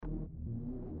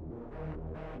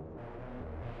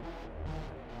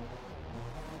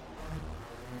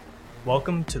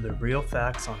Welcome to the Real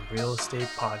Facts on Real Estate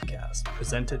podcast,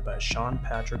 presented by Sean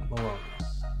Patrick Maloney.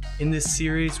 In this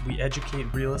series, we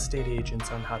educate real estate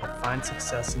agents on how to find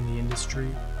success in the industry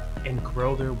and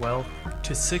grow their wealth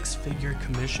to six-figure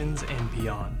commissions and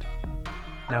beyond.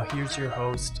 Now here's your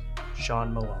host,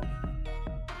 Sean Maloney.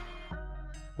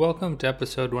 Welcome to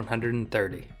episode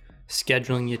 130,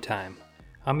 Scheduling Your Time.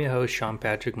 I'm your host, Sean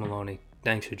Patrick Maloney.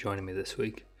 Thanks for joining me this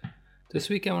week. This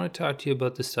week I want to talk to you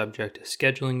about the subject of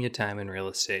scheduling your time in real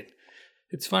estate.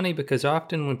 It's funny because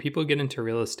often when people get into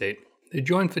real estate, they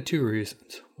join for two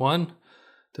reasons. One,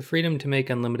 the freedom to make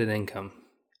unlimited income.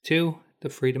 Two, the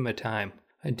freedom of time.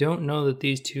 I don't know that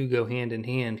these two go hand in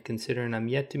hand, considering I'm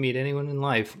yet to meet anyone in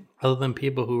life other than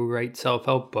people who write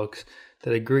self-help books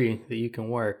that agree that you can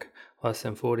work less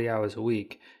than 40 hours a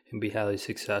week and be highly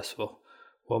successful.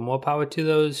 Well, more power to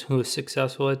those who are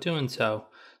successful at doing so.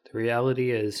 The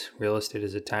reality is, real estate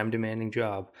is a time-demanding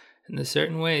job, and there's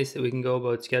certain ways that we can go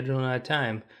about scheduling our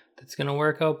time that's going to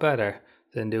work out better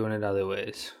than doing it other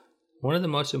ways. One of the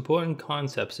most important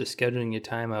concepts of scheduling your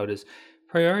time out is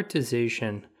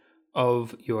prioritization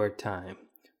of your time.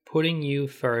 Putting you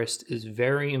first is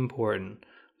very important.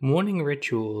 Morning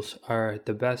rituals are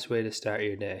the best way to start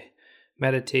your day.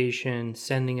 Meditation,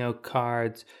 sending out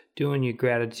cards, doing your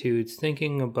gratitudes,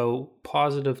 thinking about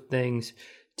positive things,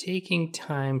 taking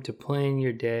time to plan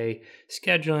your day,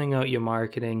 scheduling out your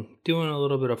marketing, doing a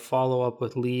little bit of follow-up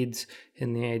with leads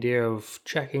and the idea of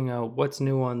checking out what's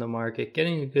new on the market,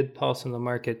 getting a good pulse on the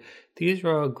market. These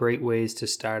are all great ways to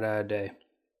start our day.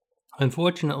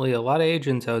 Unfortunately, a lot of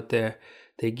agents out there,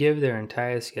 they give their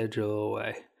entire schedule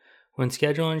away. When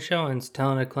scheduling showings,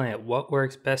 telling a client what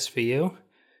works best for you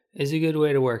is a good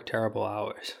way to work terrible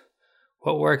hours.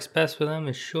 What works best for them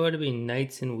is sure to be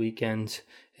nights and weekends.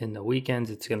 In the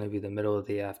weekends, it's going to be the middle of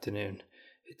the afternoon.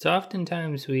 It's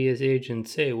oftentimes we as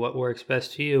agents say what works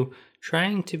best for you,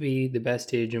 trying to be the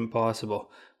best agent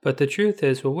possible. But the truth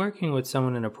is, we're working with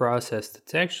someone in a process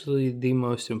that's actually the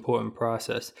most important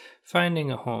process,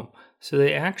 finding a home. So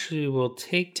they actually will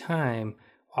take time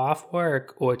off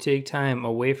work or take time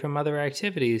away from other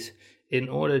activities in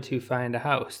order to find a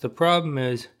house. The problem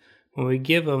is, when we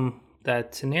give them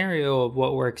that scenario of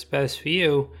what works best for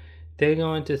you, they're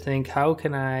going to think, how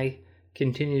can I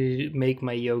continue to make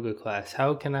my yoga class?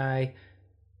 How can I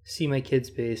see my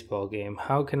kid's baseball game?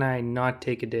 How can I not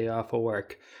take a day off of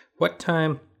work? What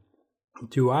time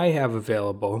do I have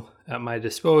available at my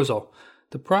disposal?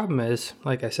 The problem is,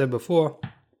 like I said before,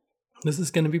 this is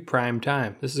going to be prime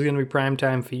time. This is going to be prime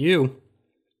time for you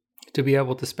to be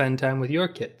able to spend time with your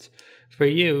kids, for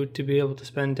you to be able to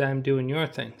spend time doing your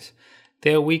things.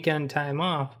 Their weekend time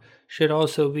off should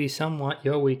also be somewhat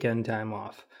your weekend time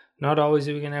off. Not always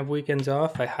are we going to have weekends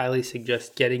off. I highly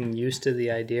suggest getting used to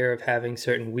the idea of having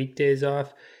certain weekdays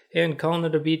off and calling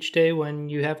it a beach day when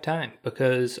you have time,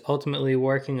 because ultimately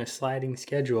working a sliding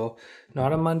schedule,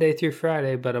 not a Monday through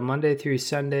Friday, but a Monday through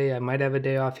Sunday, I might have a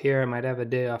day off here, I might have a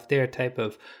day off there type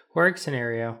of work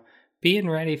scenario, being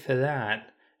ready for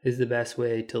that is the best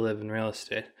way to live in real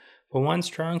estate. But one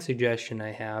strong suggestion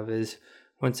I have is,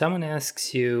 when someone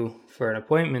asks you for an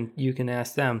appointment, you can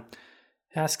ask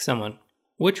someone,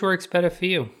 which works better for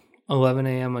you, 11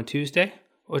 a.m. on Tuesday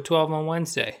or 12 on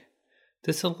Wednesday?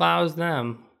 This allows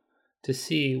them to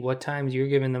see what times you're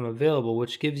giving them available,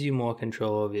 which gives you more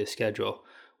control over your schedule.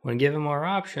 When given more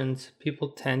options, people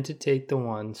tend to take the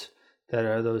ones that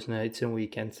are those nights and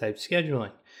weekends type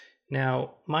scheduling.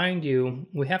 Now, mind you,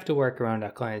 we have to work around our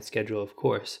client's schedule, of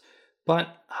course.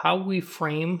 But how we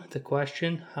frame the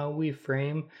question, how we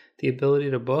frame the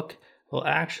ability to book will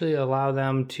actually allow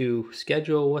them to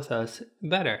schedule with us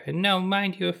better. And now,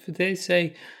 mind you, if they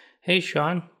say, hey,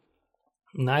 Sean,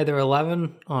 neither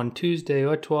 11 on Tuesday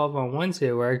or 12 on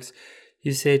Wednesday works,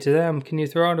 you say to them, can you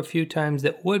throw out a few times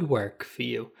that would work for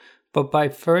you? But by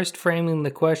first framing the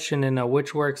question in a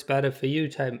which works better for you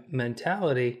type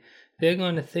mentality, they're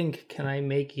going to think, can I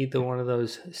make either one of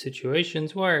those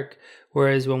situations work?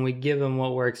 Whereas when we give them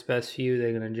what works best for you,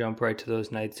 they're going to jump right to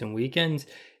those nights and weekends.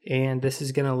 And this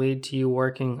is going to lead to you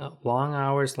working long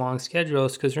hours, long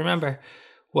schedules. Because remember,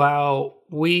 while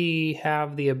we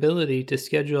have the ability to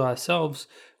schedule ourselves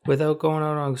without going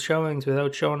out on showings,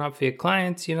 without showing up for your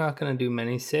clients, you're not going to do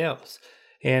many sales.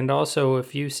 And also,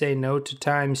 if you say no to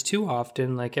times too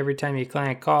often, like every time your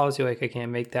client calls, you're like, I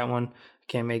can't make that one, I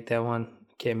can't make that one,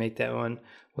 can't make that one.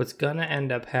 What's going to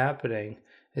end up happening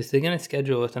is they're going to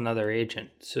schedule with another agent.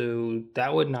 So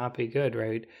that would not be good,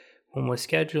 right? When we're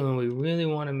scheduling, we really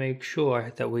want to make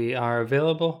sure that we are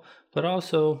available, but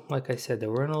also, like I said, that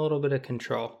we're in a little bit of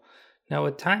control. Now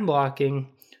with time blocking,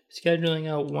 scheduling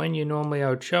out when you're normally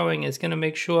out showing is going to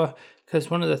make sure because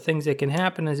one of the things that can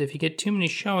happen is if you get too many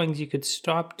showings, you could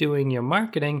stop doing your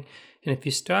marketing. And if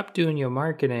you stop doing your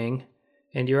marketing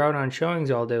and you're out on showings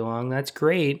all day long, that's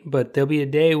great, but there'll be a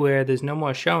day where there's no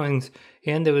more showings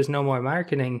and there was no more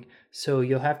marketing. So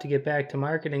you'll have to get back to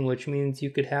marketing, which means you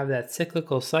could have that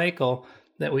cyclical cycle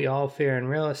that we all fear in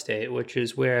real estate, which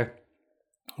is where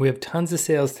we have tons of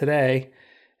sales today,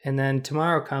 and then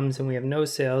tomorrow comes and we have no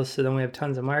sales, so then we have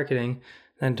tons of marketing.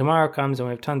 Then tomorrow comes and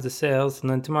we have tons of sales, and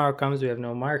then tomorrow comes we have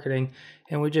no marketing,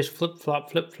 and we just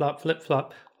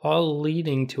flip-flop, all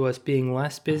leading to us being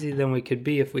less busy than we could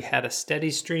be if we had a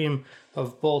steady stream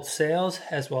of both sales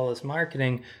as well as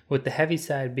marketing, with the heavy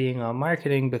side being on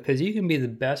marketing, because you can be the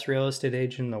best real estate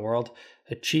agent in the world,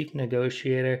 a chief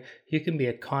negotiator, you can be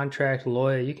a contract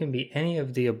lawyer, you can be any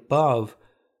of the above,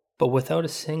 but without a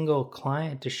single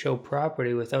client to show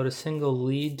property, without a single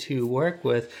lead to work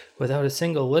with, without a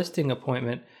single listing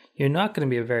appointment, you're not going to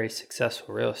be a very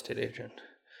successful real estate agent.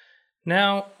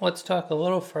 Now, let's talk a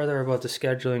little further about the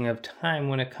scheduling of time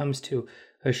when it comes to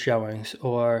a showings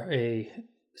or a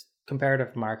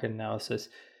comparative market analysis.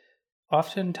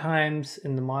 Oftentimes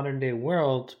in the modern day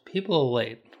world, people are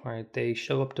late, right? They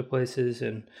show up to places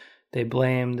and they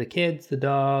blame the kids, the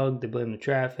dog, they blame the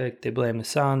traffic, they blame the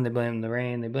sun, they blame the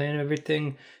rain, they blame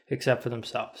everything except for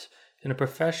themselves. In a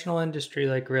professional industry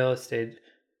like real estate,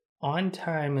 on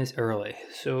time is early.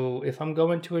 So if I'm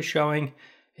going to a showing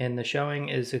and the showing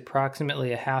is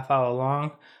approximately a half hour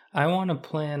long, I want to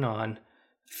plan on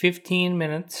 15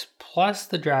 minutes plus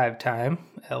the drive time,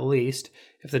 at least.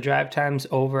 If the drive time's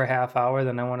over a half hour,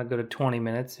 then I want to go to 20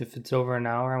 minutes. If it's over an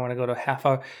hour, I want to go to a half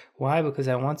hour. Why? Because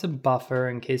I want some buffer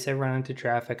in case I run into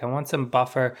traffic. I want some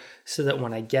buffer so that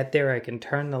when I get there, I can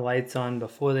turn the lights on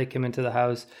before they come into the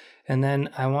house. And then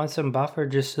I want some buffer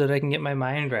just so that I can get my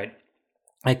mind right.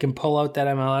 I can pull out that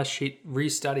MLS sheet,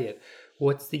 restudy it.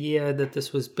 What's the year that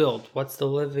this was built? What's the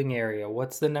living area?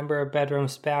 What's the number of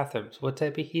bedrooms, bathrooms? What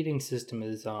type of heating system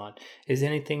is on? Is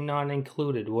anything not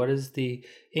included? What is the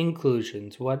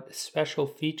inclusions? What special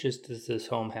features does this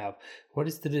home have? What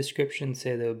does the description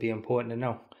say that would be important to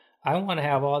know? I want to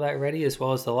have all that ready, as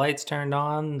well as the lights turned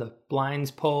on, the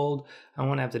blinds pulled. I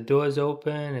want to have the doors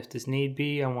open if there's need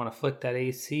be. I want to flick that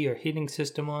AC or heating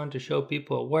system on to show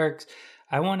people it works.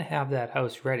 I want to have that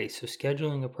house ready. So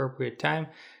scheduling appropriate time.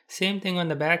 Same thing on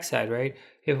the backside, right?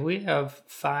 If we have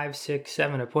 5, 6,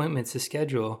 7 appointments to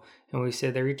schedule and we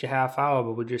say they're each a half hour,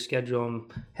 but we just schedule them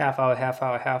half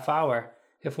hour,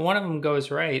 if one of them goes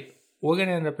right, we're going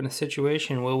to end up in a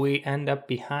situation where we end up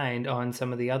behind on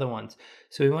some of the other ones.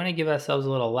 So we want to give ourselves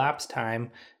a little lapse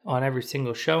time on every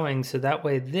single showing, so that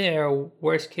way there,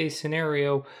 worst case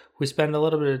scenario, we spend a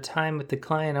little bit of time with the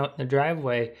client out in the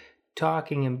driveway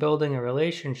talking and building a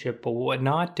relationship, but what we're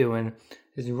not doing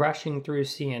is rushing through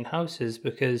seeing houses,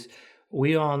 because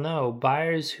we all know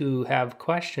buyers who have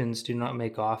questions do not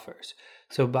make offers.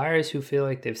 So buyers who feel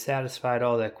like they've satisfied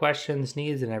all their questions,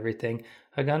 needs, and everything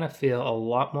are going to feel a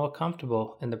lot more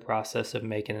comfortable in the process of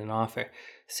making an offer.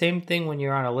 Same thing when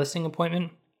you're on a listing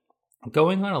appointment.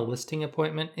 Going on a listing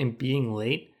appointment and being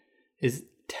late is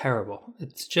terrible.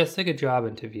 It's just like a job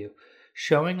interview.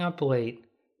 Showing up late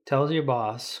tells your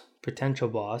boss, potential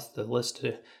boss,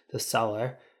 the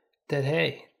seller, that,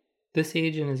 hey, this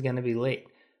agent is going to be late.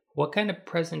 What kind of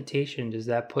presentation does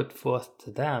that put forth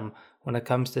to them when it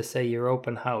comes to, say, your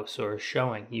open house or a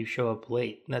showing? You show up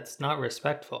late. That's not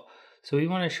respectful. So we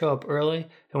want to show up early,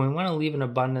 and we want to leave an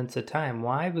abundance of time.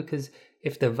 Why? Because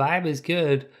if the vibe is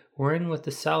good, we're in with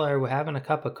the seller, we're having a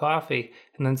cup of coffee,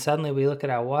 and then suddenly we look at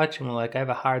our watch and we're like, I have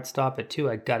a hard stop at 2,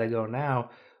 I gotta go now.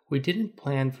 We didn't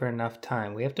plan for enough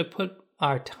time. We have to put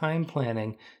our time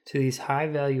planning to these high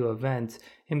value events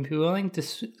and be willing to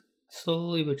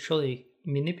slowly but surely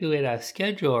manipulate our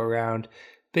schedule around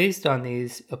based on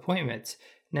these appointments.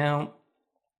 Now,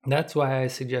 that's why I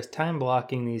suggest time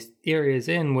blocking these areas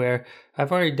in where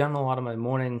I've already done a lot of my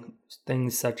morning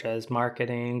things, such as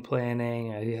marketing,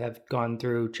 planning. I have gone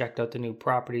through, checked out the new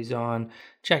properties on,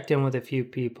 checked in with a few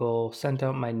people, sent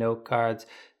out my note cards,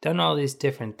 done all these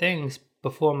different things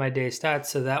before my day starts.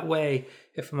 So that way,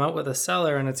 if I'm out with a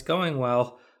seller and it's going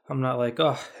well, I'm not like,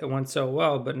 oh, it went so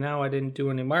well, but now I didn't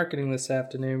do any marketing this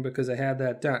afternoon because I had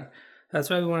that done. That's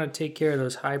why we want to take care of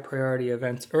those high priority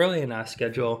events early in our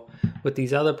schedule with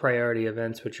these other priority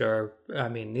events, which are,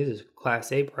 these are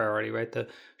class A priority, right? The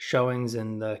showings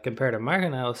and the comparative market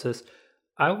analysis.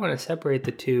 I want to separate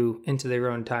the two into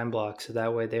their own time blocks, so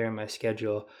that way they're in my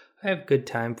schedule. I have good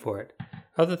time for it.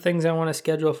 Other things I want to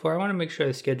schedule for, I want to make sure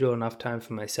I schedule enough time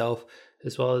for myself,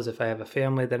 as well as if I have a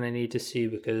family that I need to see,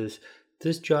 because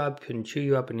this job can chew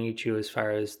you up and eat you as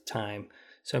far as time.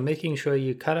 So making sure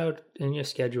you cut out in your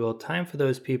schedule time for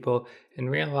those people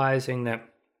and realizing that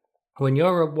when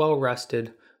you're well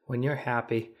rested, when you're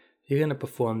happy, you're going to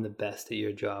perform the best at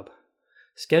your job.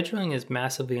 Scheduling is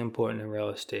massively important in real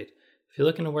estate. If you're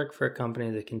looking to work for a company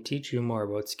that can teach you more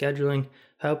about scheduling,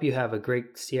 help you have a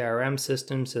great CRM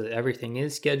system so that everything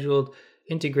is scheduled,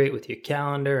 integrate with your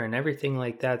calendar and everything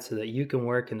like that so that you can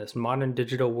work in this modern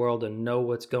digital world and know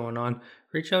what's going on,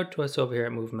 reach out to us over here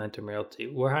at Movementum Realty.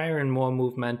 We're hiring more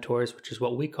Move Mentors, which is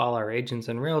what we call our agents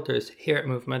and realtors here at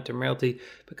Movementum Realty,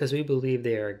 because we believe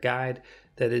they are a guide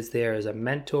that is there as a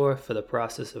mentor for the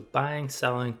process of buying,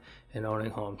 selling, and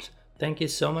owning homes. Thank you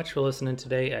so much for listening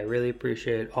today. I really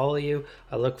appreciate all of you.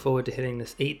 I look forward to hitting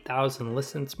this 8,000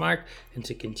 listens mark and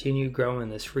to continue growing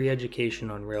this free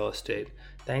education on real estate.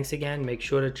 Thanks again. Make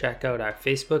sure to check out our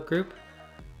Facebook group,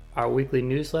 our weekly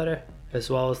newsletter, as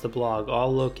well as the blog,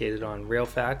 all located on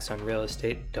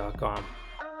realfactsonrealestate.com.